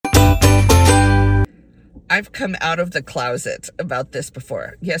I've come out of the closet about this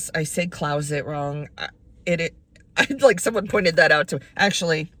before. Yes, I say closet wrong. Like someone pointed that out to me.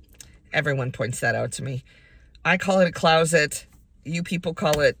 Actually, everyone points that out to me. I call it a closet. You people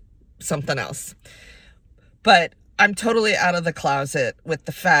call it something else. But I'm totally out of the closet with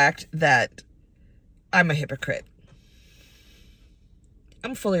the fact that I'm a hypocrite.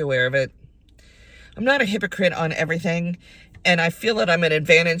 I'm fully aware of it. I'm not a hypocrite on everything. And I feel that I'm an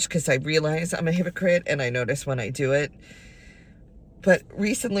advantage because I realize I'm a hypocrite and I notice when I do it. But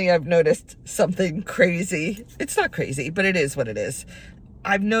recently I've noticed something crazy. It's not crazy, but it is what it is.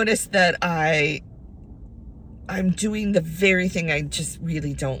 I've noticed that I'm doing the very thing I just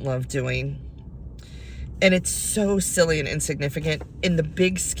really don't love doing. And it's so silly and insignificant. In the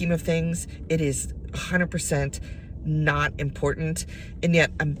big scheme of things, it is 100% not important. And yet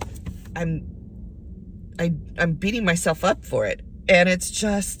I'm beating myself up for it. And it's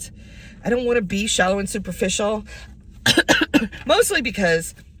just, I don't want to be shallow and superficial. Mostly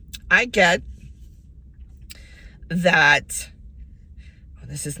because I get that,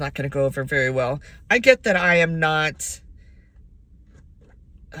 this is not going to go over very well. I get that I am not,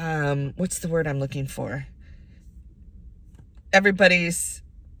 what's the word I'm looking for? Everybody's,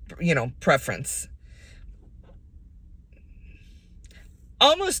 preference.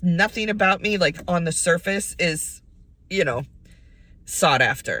 Almost nothing about me, like on the surface, is, sought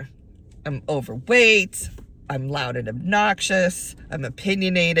after. I'm overweight. I'm loud and obnoxious. I'm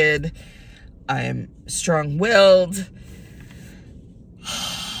opinionated. I'm strong-willed.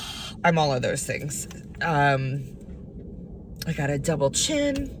 I'm all of those things. I got a double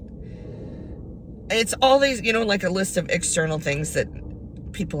chin. It's all these, like a list of external things that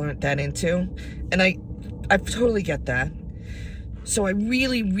people aren't that into. And I totally get that. So I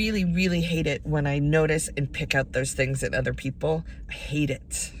really, really, really hate it when I notice and pick out those things in other people. I hate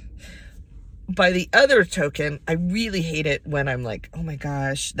it. By the other token, I really hate it when I'm like, oh my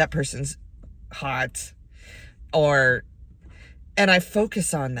gosh, that person's hot. And I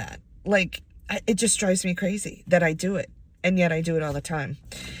focus on that. Like, it just drives me crazy that I do it. And yet I do it all the time.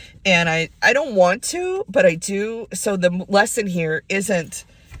 And I don't want to, but I do. So the lesson here isn't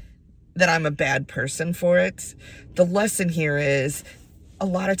that I'm a bad person for it. The lesson here is a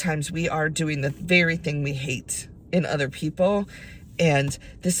lot of times we are doing the very thing we hate in other people. And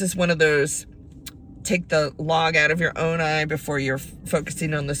this is one of those, take the log out of your own eye before you're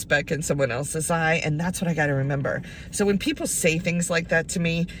focusing on the speck in someone else's eye. And that's what I got to remember. So when people say things like that to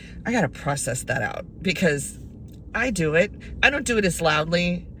me, I got to process that out because I do it. I don't do it as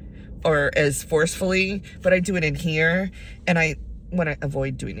loudly or as forcefully, but I do it in here. And I want to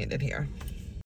avoid doing it in here.